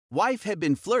Wife had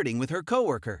been flirting with her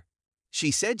coworker. She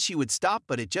said she would stop,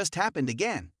 but it just happened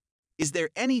again. Is there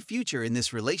any future in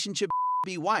this relationship?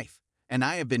 Be wife, and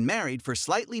I have been married for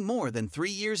slightly more than 3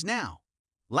 years now.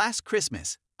 Last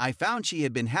Christmas, I found she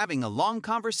had been having a long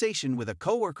conversation with a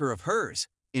coworker of hers,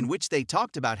 in which they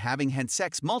talked about having had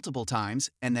sex multiple times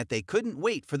and that they couldn't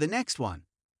wait for the next one.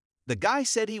 The guy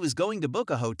said he was going to book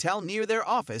a hotel near their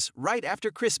office right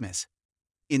after Christmas.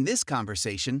 In this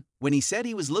conversation, when he said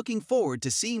he was looking forward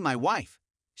to seeing my wife,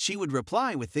 she would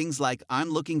reply with things like, "I'm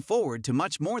looking forward to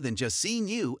much more than just seeing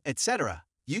you," etc.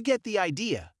 You get the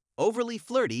idea, overly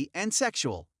flirty and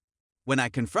sexual. When I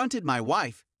confronted my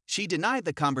wife, she denied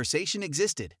the conversation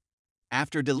existed.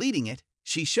 After deleting it,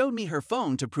 she showed me her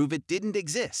phone to prove it didn't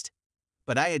exist.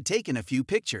 But I had taken a few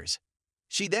pictures.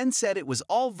 She then said it was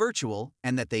all virtual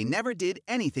and that they never did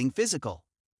anything physical.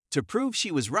 To prove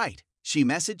she was right, she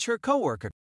messaged her coworker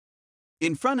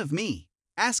in front of me,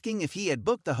 asking if he had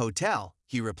booked the hotel.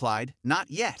 He replied, "Not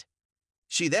yet."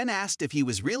 She then asked if he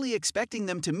was really expecting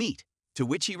them to meet, to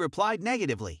which he replied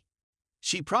negatively.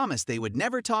 She promised they would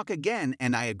never talk again,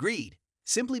 and I agreed,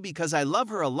 simply because I love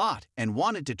her a lot and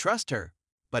wanted to trust her.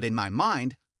 But in my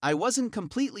mind, I wasn't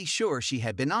completely sure she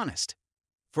had been honest.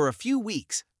 For a few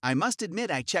weeks, I must admit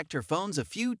I checked her phones a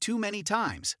few too many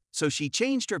times, so she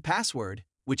changed her password,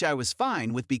 which I was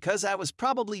fine with because I was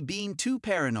probably being too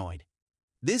paranoid.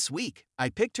 This week, I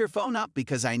picked her phone up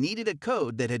because I needed a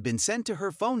code that had been sent to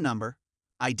her phone number.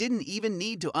 I didn't even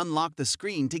need to unlock the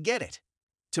screen to get it.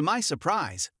 To my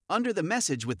surprise, under the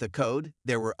message with the code,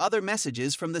 there were other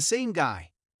messages from the same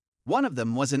guy. One of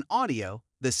them was an audio,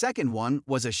 the second one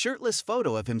was a shirtless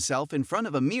photo of himself in front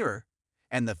of a mirror,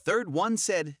 and the third one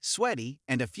said, "sweaty,"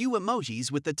 and a few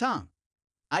emojis with the tongue.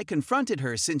 I confronted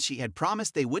her since she had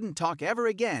promised they wouldn't talk ever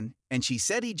again, and she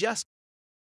said he just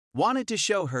wanted to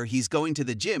show her he's going to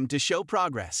the gym to show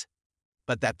progress.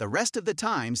 But that the rest of the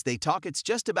times they talk it's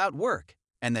just about work,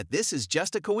 and that this is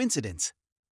just a coincidence.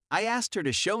 I asked her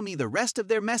to show me the rest of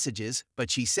their messages,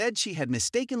 but she said she had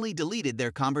mistakenly deleted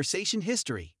their conversation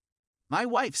history. My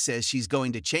wife says she's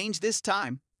going to change this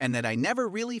time, and that I never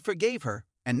really forgave her,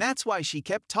 and that's why she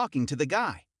kept talking to the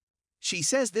guy. She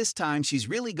says this time she's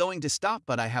really going to stop,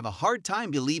 but I have a hard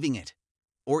time believing it.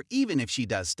 Or even if she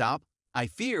does stop, I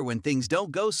fear when things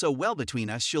don't go so well between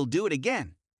us she'll do it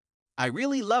again. I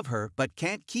really love her but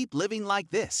can't keep living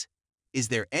like this. Is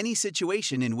there any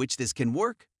situation in which this can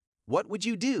work? What would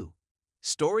you do?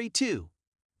 Story 2.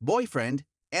 Boyfriend,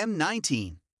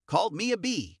 M19, called me a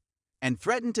B and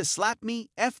threatened to slap me,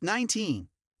 F19,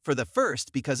 for the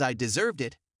first because I deserved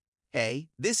it. Hey,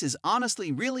 this is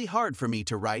honestly really hard for me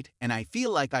to write, and I feel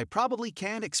like I probably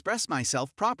can't express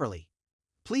myself properly.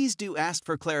 Please do ask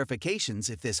for clarifications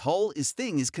if this whole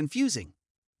thing is confusing.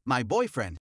 My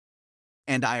boyfriend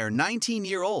and I are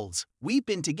 19-year-olds. We've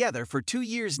been together for 2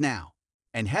 years now,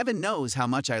 and heaven knows how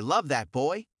much I love that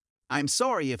boy. I'm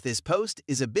sorry if this post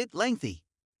is a bit lengthy.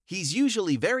 He's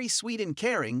usually very sweet and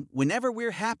caring whenever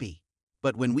we're happy,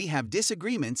 but when we have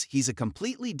disagreements, he's a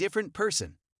completely different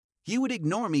person. He would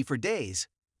ignore me for days,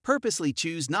 purposely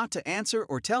choose not to answer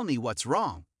or tell me what's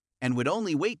wrong, and would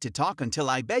only wait to talk until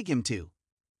I beg him to.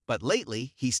 But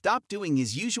lately, he stopped doing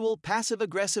his usual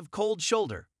passive-aggressive cold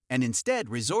shoulder and instead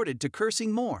resorted to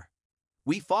cursing more.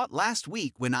 We fought last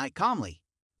week when I calmly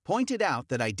pointed out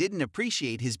that I didn't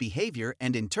appreciate his behavior,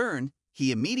 and in turn,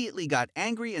 he immediately got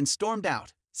angry and stormed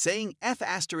out, saying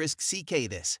F***ck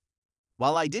this.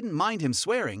 While I didn't mind him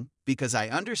swearing, because I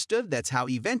understood that's how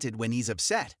he vented when he's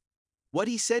upset, what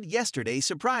he said yesterday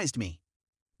surprised me.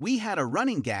 We had a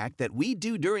running gag that we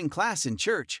do during class in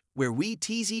church, where we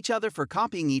tease each other for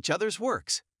copying each other's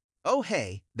works. Oh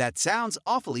hey, that sounds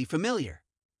awfully familiar.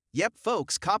 Yep,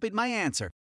 folks copied my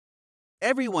answer.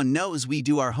 Everyone knows we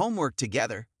do our homework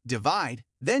together, divide,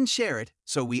 then share it,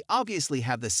 so we obviously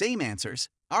have the same answers.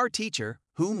 Our teacher,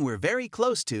 whom we're very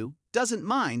close to, doesn't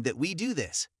mind that we do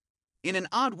this. In an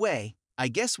odd way, I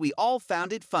guess we all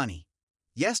found it funny.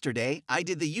 Yesterday, I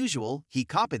did the usual, he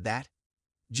copied that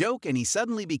joke, and he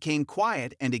suddenly became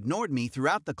quiet and ignored me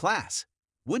throughout the class.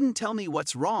 Wouldn't tell me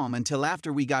what's wrong until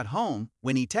after we got home,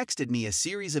 when he texted me a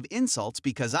series of insults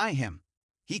because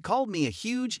he called me a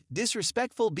huge,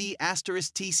 disrespectful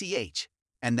B***tch,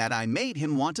 and that I made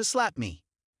him want to slap me,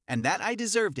 and that I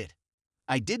deserved it.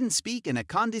 I didn't speak in a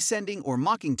condescending or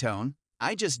mocking tone,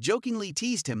 I just jokingly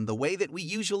teased him the way that we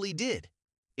usually did.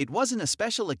 It wasn't a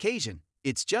special occasion,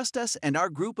 it's just us and our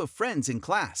group of friends in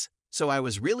class, so I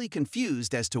was really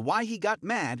confused as to why he got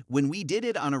mad when we did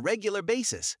it on a regular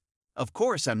basis. Of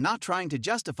course, I'm not trying to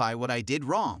justify what I did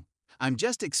wrong. I'm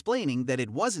just explaining that it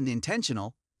wasn't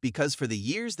intentional, because for the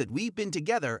years that we've been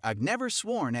together I've never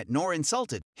sworn at nor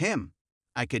insulted him.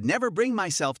 I could never bring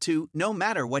myself to, no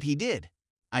matter what he did.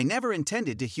 I never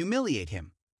intended to humiliate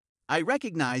him. I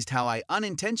recognized how I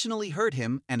unintentionally hurt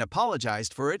him and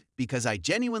apologized for it because I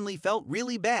genuinely felt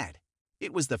really bad.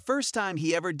 It was the first time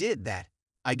he ever did that.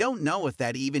 I don't know if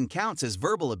that even counts as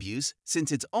verbal abuse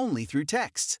since it's only through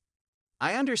texts.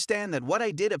 I understand that what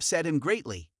I did upset him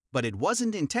greatly, but it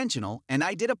wasn't intentional and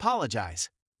I did apologize.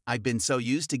 I've been so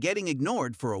used to getting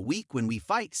ignored for a week when we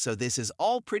fight, so this is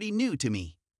all pretty new to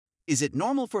me. Is it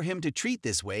normal for him to treat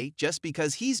this way just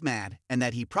because he's mad and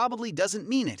that he probably doesn't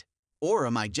mean it? Or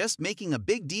am I just making a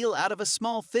big deal out of a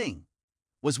small thing?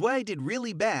 Was what I did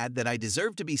really bad that I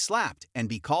deserve to be slapped and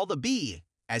be called a B,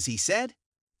 as he said?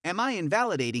 Am I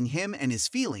invalidating him and his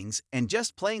feelings and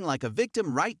just playing like a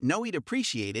victim? Right? No, he'd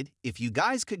appreciate it if you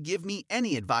guys could give me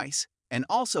any advice and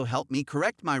also help me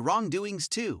correct my wrongdoings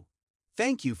too.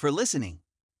 Thank you for listening.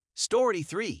 Story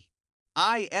 3.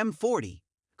 I am 40.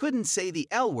 Couldn't say the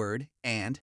L word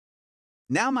and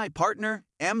now my partner,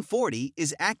 M40,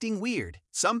 is acting weird.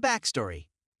 Some backstory.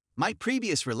 My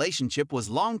previous relationship was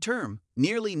long-term,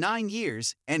 nearly 9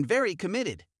 years, and very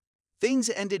committed. Things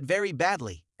ended very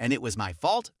badly, and it was my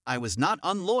fault. I was not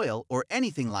unloyal or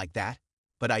anything like that,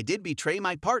 but I did betray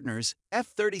my partner's,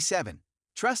 F37,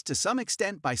 trust to some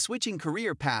extent by switching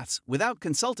career paths without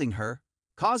consulting her,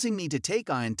 causing me to take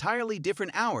on entirely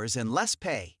different hours and less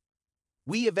pay.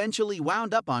 We eventually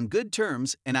wound up on good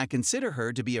terms, and I consider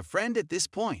her to be a friend at this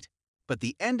point. But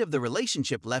the end of the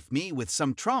relationship left me with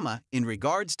some trauma in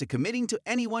regards to committing to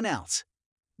anyone else.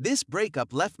 This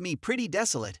breakup left me pretty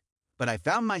desolate, but I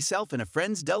found myself in a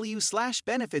friends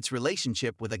W/benefits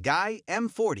relationship with a guy,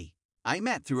 M40, I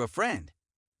met through a friend.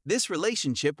 This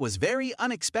relationship was very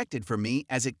unexpected for me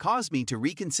as it caused me to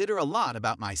reconsider a lot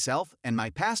about myself and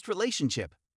my past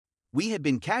relationship. We had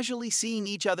been casually seeing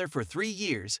each other for 3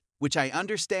 years, which I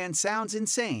understand sounds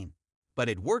insane, but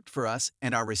it worked for us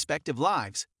and our respective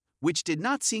lives, which did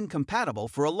not seem compatible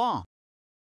for a long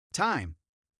time.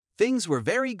 Things were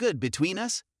very good between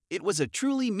us. It was a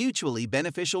truly mutually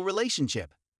beneficial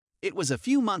relationship. It was a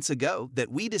few months ago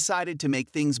that we decided to make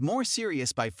things more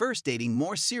serious by first dating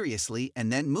more seriously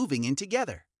and then moving in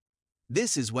together.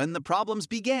 This is when the problems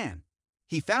began.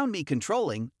 He found me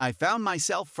controlling. I found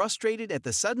myself frustrated at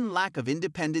the sudden lack of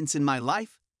independence in my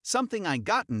life, something I'd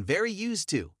gotten very used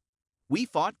to. We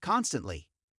fought constantly.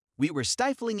 We were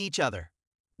stifling each other.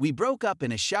 We broke up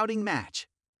in a shouting match.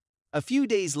 A few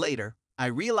days later, I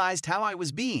realized how I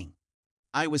was being.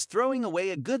 I was throwing away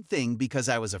a good thing because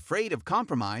I was afraid of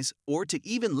compromise or to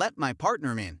even let my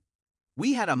partner in.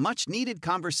 We had a much-needed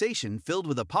conversation filled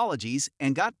with apologies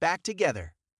and got back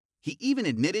together. He even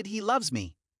admitted he loves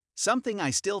me. Something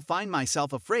I still find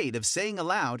myself afraid of saying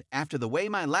aloud after the way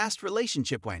my last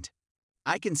relationship went.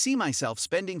 I can see myself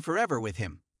spending forever with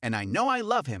him, and I know I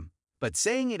love him, but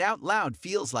saying it out loud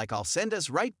feels like I'll send us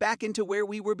right back into where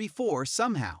we were before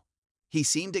somehow. He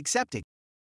seemed accepting.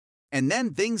 And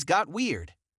then things got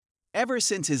weird. Ever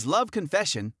since his love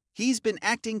confession, he's been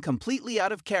acting completely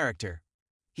out of character.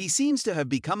 He seems to have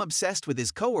become obsessed with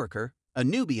his coworker, a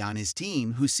newbie on his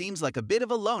team who seems like a bit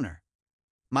of a loner.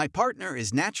 My partner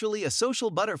is naturally a social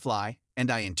butterfly,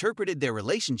 and I interpreted their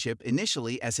relationship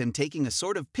initially as him taking a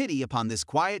sort of pity upon this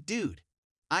quiet dude.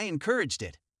 I encouraged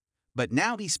it. But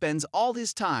now he spends all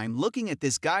his time looking at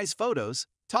this guy's photos,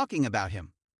 talking about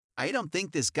him. I don't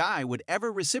think this guy would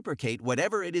ever reciprocate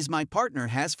whatever it is my partner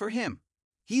has for him.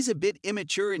 He's a bit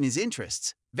immature in his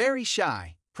interests, very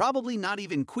shy, probably not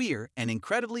even queer, and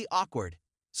incredibly awkward.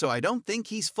 So I don't think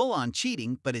he's full-on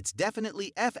cheating, but it's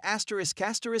definitely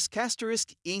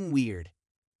ing weird.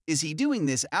 Is he doing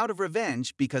this out of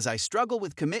revenge because I struggle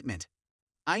with commitment?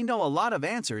 I know a lot of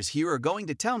answers here are going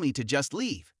to tell me to just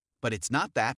leave, but it's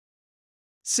not that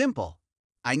simple.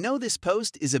 I know this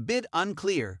post is a bit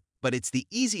unclear, but it's the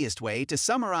easiest way to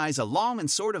summarize a long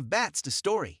and sort of bats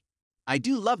story. I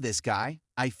do love this guy.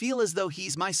 I feel as though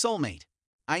he's my soulmate.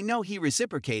 I know he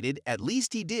reciprocated, at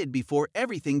least he did before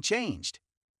everything changed.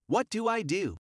 What do I do?